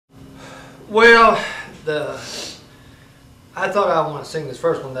Well, I thought I want to sing this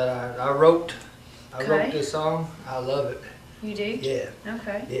first one that I wrote. I wrote this song. I love it. You do? Yeah.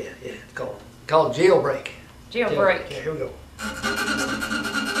 Okay. Yeah. It's called Jailbreak. Jailbreak. Yeah, here we go.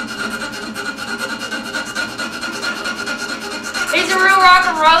 He's a real rock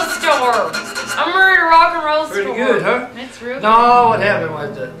and roll star. I'm ready to rock and roll star. Pretty good, huh? It's real good. No, what happened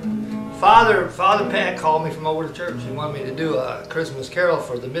was that Father Pat called me from over the church. He wanted me to do a Christmas carol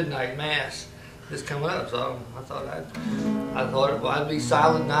for the midnight mass this coming up. So I thought I'd be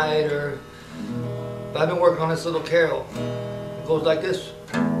Silent Night, or but I've been working on this little carol. It goes like this.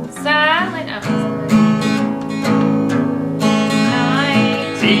 Silent Night.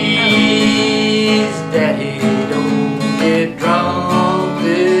 Please, Daddy, don't get drunk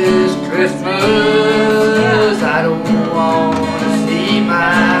this Christmas. I don't want to see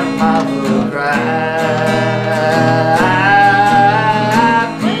my mama cry.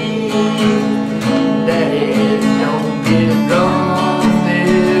 Please, Daddy, don't get drunk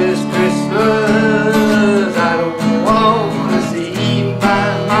this Christmas. I don't want to see my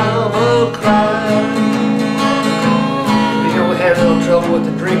mama cry. You know, we had a little trouble with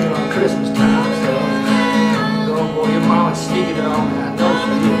the drinking on Christmas time, so oh boy, your mama's sneaking it on me. I know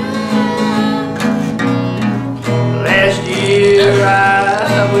she is. Last year I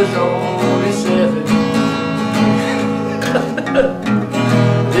was only 7.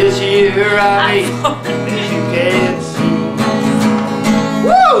 This year I'm 8, as you can see.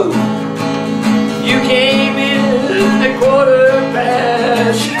 Woo! You came in at 11:15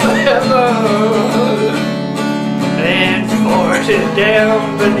 and farted down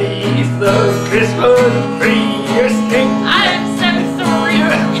beneath the Christmas tree. You're stink. I am so sorry.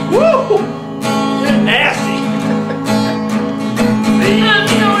 Woo! You're nasty. I'm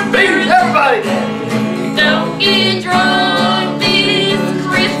so embarrassed. Everybody down. Don't get drunk this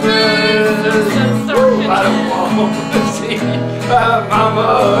Christmas. I'm so sorry. I don't want to see my mama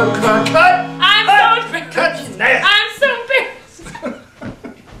cry. Cut! I'm so embarrassed. Cut, you nasty. I'm so embarrassed.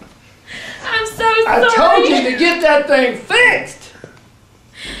 I'm so sorry. I told you to get that thing fixed.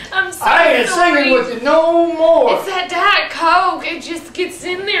 I'm so I ain't sorry. singing with you no more. It's that Diet Coke. It just gets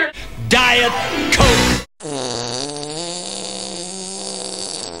in there. Diet Coke.